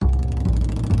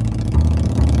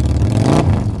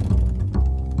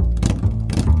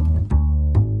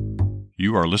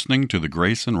You are listening to the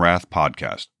Grace and Wrath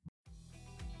podcast.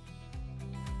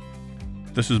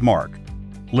 This is Mark.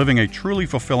 Living a truly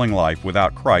fulfilling life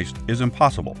without Christ is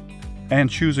impossible, and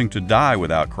choosing to die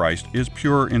without Christ is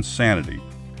pure insanity.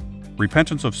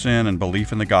 Repentance of sin and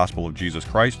belief in the gospel of Jesus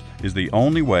Christ is the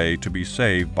only way to be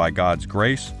saved by God's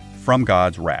grace from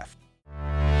God's wrath.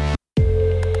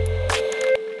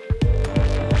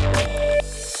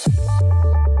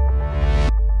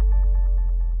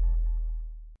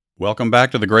 Welcome back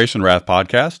to the Grace and Wrath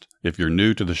podcast. If you're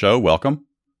new to the show, welcome.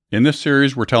 In this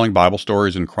series, we're telling Bible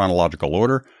stories in chronological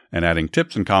order and adding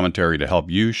tips and commentary to help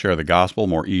you share the gospel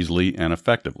more easily and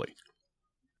effectively.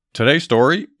 Today's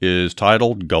story is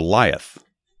titled Goliath.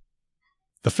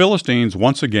 The Philistines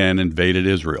once again invaded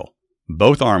Israel.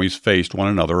 Both armies faced one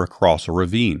another across a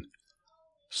ravine.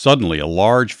 Suddenly, a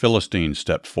large Philistine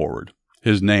stepped forward.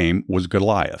 His name was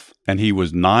Goliath, and he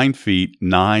was 9 feet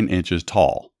 9 inches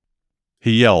tall.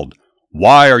 He yelled,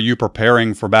 "Why are you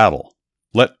preparing for battle?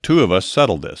 Let 2 of us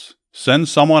settle this. Send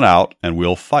someone out and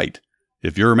we'll fight.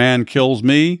 If your man kills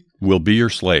me, we'll be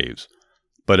your slaves.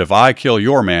 But if I kill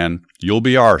your man, you'll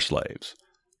be our slaves.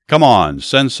 Come on,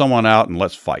 send someone out and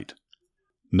let's fight."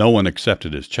 No one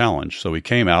accepted his challenge, so he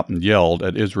came out and yelled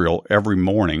at Israel every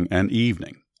morning and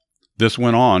evening. This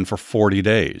went on for 40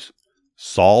 days.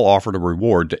 Saul offered a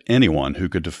reward to anyone who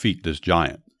could defeat this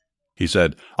giant. He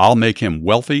said, "I'll make him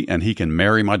wealthy and he can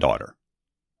marry my daughter."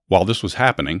 While this was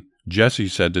happening, Jesse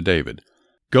said to David,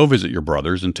 "Go visit your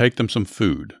brothers and take them some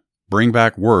food. Bring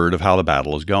back word of how the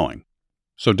battle is going."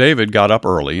 So David got up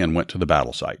early and went to the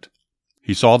battle site.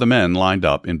 He saw the men lined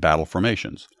up in battle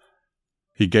formations.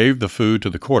 He gave the food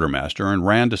to the quartermaster and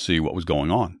ran to see what was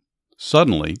going on.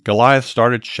 Suddenly, Goliath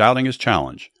started shouting his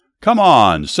challenge. "Come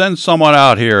on, send someone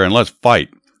out here and let's fight.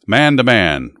 Man to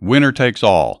man, winner takes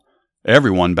all."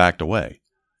 Everyone backed away.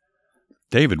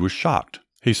 David was shocked.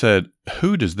 He said,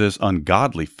 "Who does this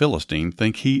ungodly Philistine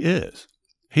think he is?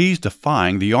 He's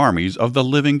defying the armies of the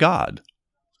living God."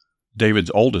 David's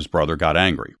oldest brother got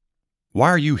angry. "Why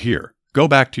are you here? Go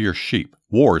back to your sheep.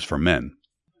 War's for men."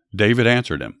 David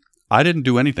answered him, "I didn't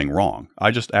do anything wrong. I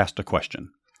just asked a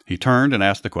question." He turned and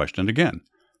asked the question again.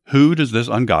 "Who does this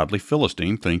ungodly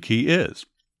Philistine think he is?"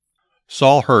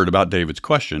 Saul heard about David's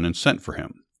question and sent for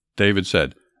him. David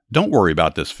said, "Don't worry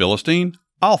about this Philistine.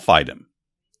 I'll fight him."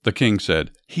 The king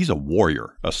said, "He's a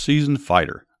warrior, a seasoned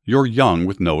fighter. You're young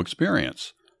with no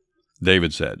experience."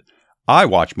 David said, "I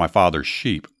watch my father's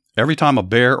sheep. Every time a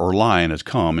bear or lion has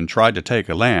come and tried to take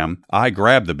a lamb, I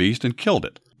grabbed the beast and killed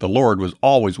it. The Lord was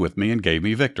always with me and gave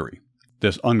me victory.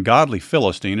 This ungodly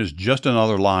Philistine is just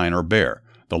another lion or bear.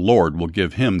 The Lord will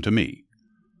give him to me."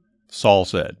 Saul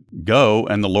said, "Go,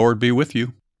 and the Lord be with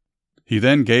you." He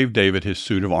then gave David his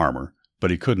suit of armor,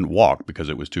 but he couldn't walk because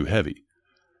it was too heavy.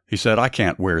 He said, "I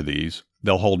can't wear these.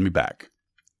 They'll hold me back."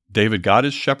 David got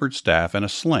his shepherd's staff and a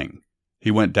sling. He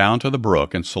went down to the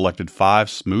brook and selected 5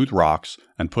 smooth rocks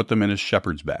and put them in his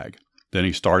shepherd's bag. Then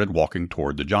he started walking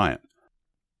toward the giant.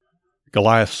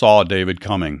 Goliath saw David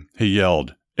coming. He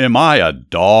yelled, "Am I a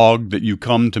dog that you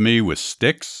come to me with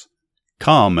sticks?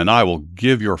 Come, and I will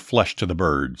give your flesh to the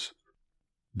birds."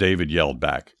 David yelled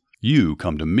back, "You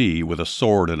come to me with a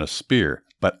sword and a spear,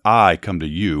 but I come to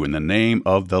you in the name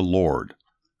of the Lord.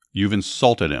 You've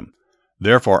insulted him.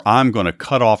 Therefore I'm going to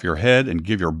cut off your head and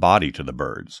give your body to the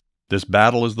birds. This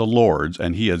battle is the Lord's,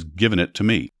 and he has given it to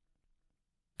me."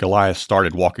 Goliath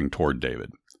started walking toward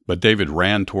David, but David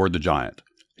ran toward the giant.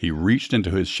 He reached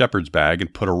into his shepherd's bag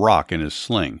and put a rock in his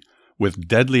sling. With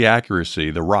deadly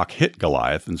accuracy, the rock hit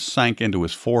Goliath and sank into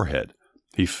his forehead.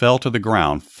 He fell to the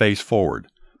ground face forward.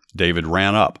 David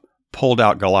ran up, pulled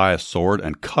out Goliath's sword,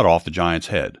 and cut off the giant's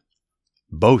head.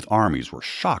 Both armies were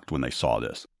shocked when they saw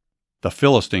this. The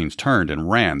Philistines turned and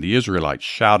ran. The Israelites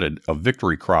shouted a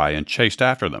victory cry and chased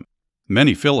after them.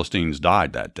 Many Philistines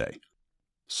died that day.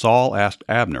 Saul asked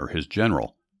Abner, his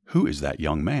general, "Who is that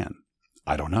young man?"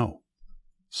 "I don't know."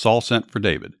 Saul sent for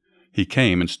David. He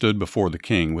came and stood before the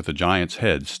king with the giant's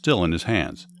head still in his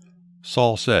hands.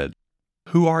 Saul said,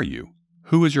 "Who are you?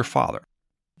 Who is your father?"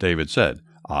 David said,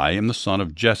 "I am the son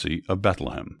of Jesse of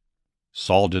Bethlehem."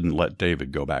 Saul didn't let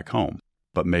David go back home,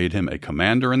 but made him a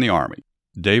commander in the army.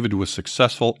 David was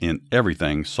successful in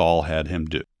everything Saul had him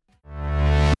do.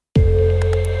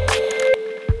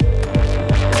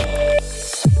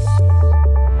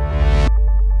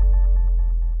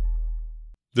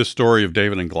 This story of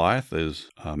David and Goliath is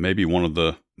maybe one of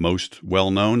the most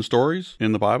well-known stories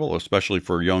in the Bible, especially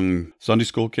for young Sunday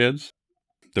school kids.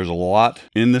 There's a lot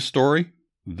in this story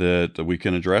that we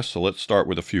can address, so let's start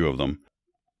with a few of them.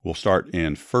 We'll start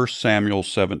in 1 Samuel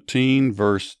 17,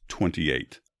 verse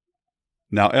 28.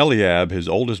 Now Eliab, his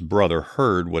oldest brother,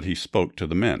 heard what he spoke to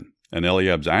the men. And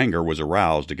Eliab's anger was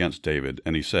aroused against David,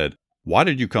 and he said, "Why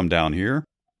did you come down here?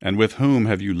 And with whom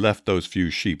have you left those few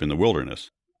sheep in the wilderness?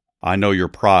 I know your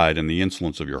pride and the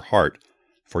insolence of your heart,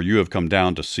 for you have come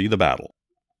down to see the battle."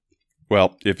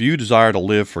 Well, if you desire to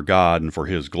live for God and for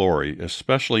His glory,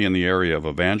 especially in the area of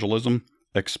evangelism,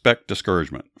 expect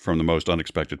discouragement from the most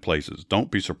unexpected places. Don't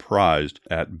be surprised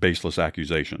at baseless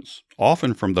accusations,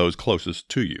 often from those closest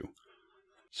to you.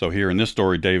 So here in this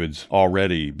story, David's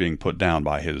already being put down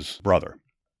by his brother.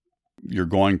 You're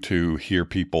going to hear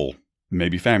people,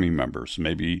 maybe family members,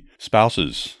 maybe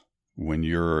spouses, when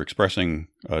you're expressing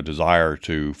a desire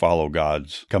to follow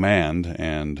God's command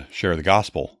and share the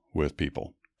gospel with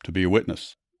people, to be a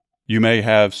witness. You may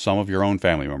have some of your own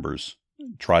family members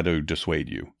try to dissuade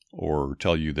you or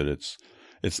tell you that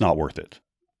it's not worth it.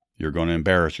 You're going to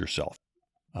embarrass yourself.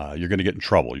 You're going to get in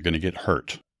trouble. You're going to get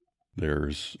hurt.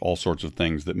 There's all sorts of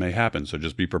things that may happen, so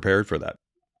just be prepared for that.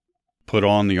 Put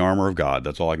on the armor of God.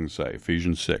 That's all I can say.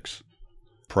 Ephesians 6.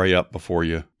 Pray up before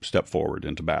you step forward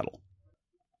into battle.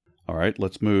 All right,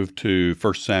 let's move to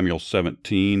 1 Samuel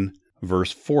 17,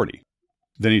 verse 40.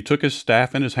 Then he took his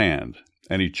staff in his hand,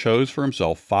 and he chose for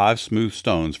himself 5 smooth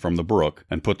stones from the brook,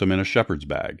 and put them in a shepherd's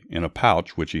bag, in a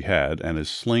pouch which he had, and his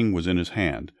sling was in his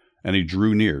hand, and he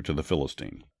drew near to the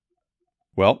Philistine.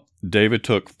 Well, David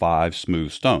took 5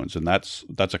 smooth stones, and that's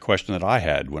a question that I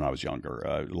had when I was younger.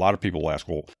 A lot of people ask,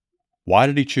 well, why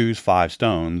did he choose 5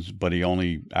 stones, but he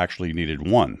only actually needed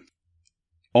 1?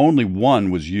 Only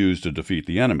 1 was used to defeat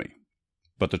the enemy.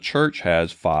 But the church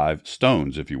has 5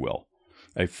 stones, if you will,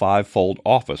 a 5-fold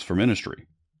office for ministry: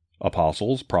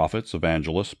 apostles, prophets,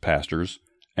 evangelists, pastors,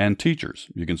 and teachers.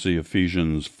 You can see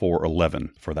Ephesians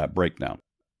 4:11 for that breakdown.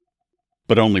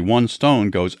 But only 1 stone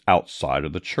goes outside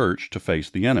of the church to face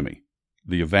the enemy,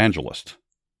 the evangelist,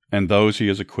 and those he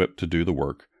has equipped to do the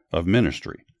work of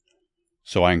ministry.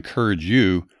 So I encourage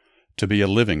you to be a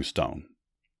living stone,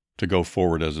 to go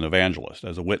forward as an evangelist,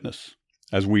 as a witness,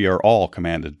 as we are all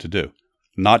commanded to do,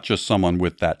 not just someone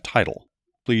with that title.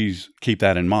 Please keep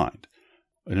that in mind.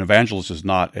 An evangelist is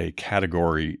not a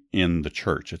category in the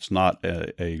church. It's not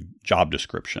a job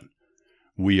description.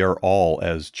 We are all,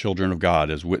 as children of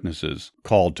God, as witnesses,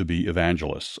 called to be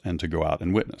evangelists and to go out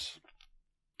and witness.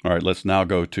 All right, let's now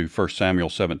go to 1 Samuel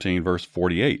 17, verse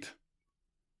 48.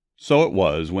 So it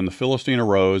was, when the Philistine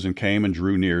arose and came and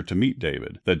drew near to meet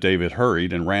David, that David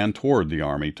hurried and ran toward the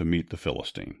army to meet the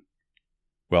Philistine.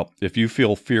 Well, if you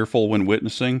feel fearful when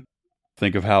witnessing,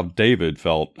 think of how David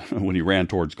felt when he ran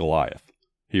towards Goliath.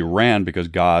 He ran because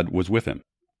God was with him,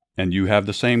 and you have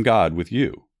the same God with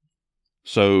you.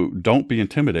 So don't be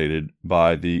intimidated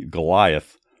by the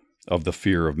Goliath of the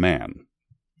fear of man.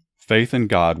 Faith in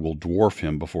God will dwarf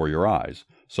him before your eyes.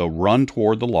 So run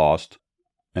toward the lost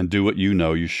and do what you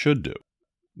know you should do.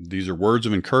 These are words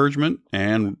of encouragement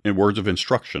and words of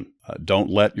instruction. Don't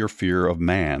let your fear of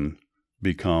man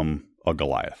become a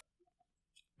Goliath.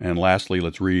 And lastly,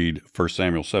 let's read 1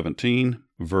 Samuel 17,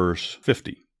 verse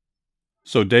 50.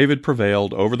 So David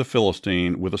prevailed over the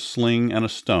Philistine with a sling and a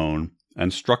stone,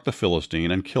 and struck the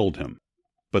Philistine and killed him.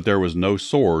 But there was no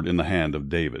sword in the hand of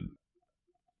David.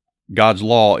 God's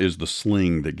law is the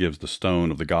sling that gives the stone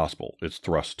of the gospel its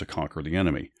thrust to conquer the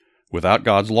enemy. Without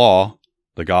God's law,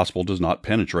 the gospel does not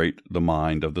penetrate the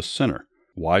mind of the sinner.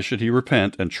 Why should he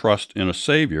repent and trust in a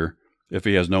Savior if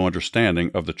he has no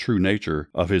understanding of the true nature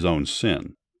of his own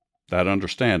sin? That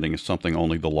understanding is something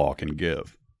only the law can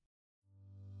give.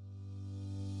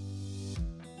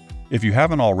 If you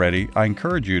haven't already, I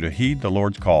encourage you to heed the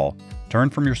Lord's call, turn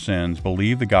from your sins,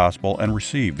 believe the gospel, and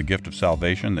receive the gift of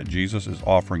salvation that Jesus is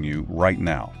offering you right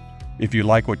now. If you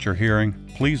like what you're hearing,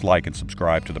 please like and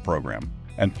subscribe to the program.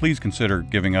 And please consider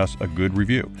giving us a good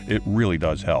review. It really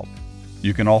does help.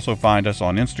 You can also find us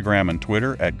on Instagram and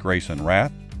Twitter at Grace and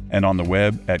Wrath, and on the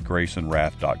web at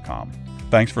graceandwrath.com.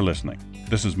 Thanks for listening.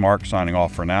 This is Mark signing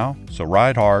off for now, so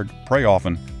ride hard, pray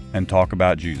often, and talk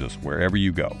about Jesus wherever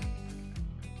you go.